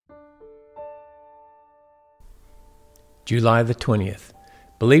July the 20th.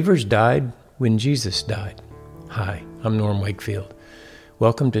 Believers died when Jesus died. Hi, I'm Norm Wakefield.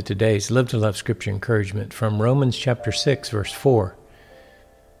 Welcome to today's Live to Love Scripture encouragement from Romans chapter 6, verse 4.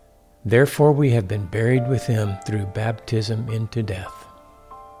 Therefore we have been buried with him through baptism into death.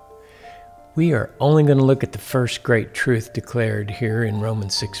 We are only going to look at the first great truth declared here in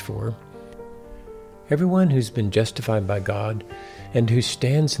Romans 6:4. Everyone who's been justified by God and who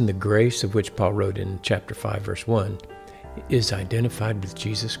stands in the grace of which Paul wrote in chapter 5, verse 1, is identified with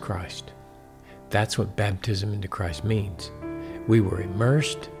Jesus Christ. That's what baptism into Christ means. We were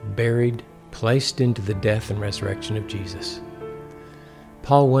immersed, buried, placed into the death and resurrection of Jesus.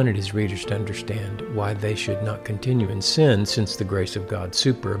 Paul wanted his readers to understand why they should not continue in sin since the grace of God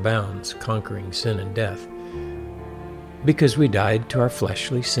superabounds, conquering sin and death. Because we died to our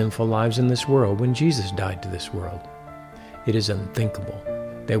fleshly, sinful lives in this world when Jesus died to this world. It is unthinkable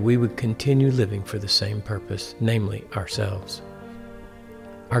that we would continue living for the same purpose, namely ourselves.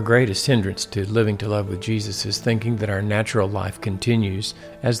 Our greatest hindrance to living to love with Jesus is thinking that our natural life continues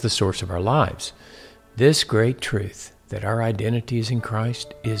as the source of our lives. This great truth, that our identity is in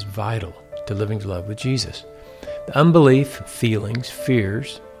Christ, is vital to living to love with Jesus. The unbelief, feelings,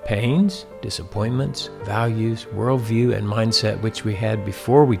 fears, pains, disappointments, values, worldview, and mindset which we had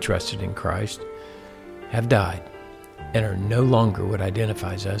before we trusted in Christ have died and are no longer what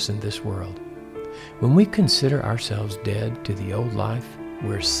identifies us in this world. When we consider ourselves dead to the old life,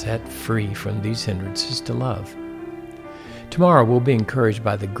 we're set free from these hindrances to love. Tomorrow we'll be encouraged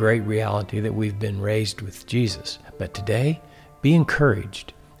by the great reality that we've been raised with Jesus. But today, be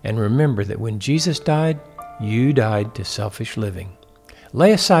encouraged and remember that when Jesus died, you died to selfish living.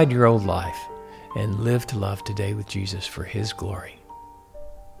 Lay aside your old life and live to love today with Jesus for His glory.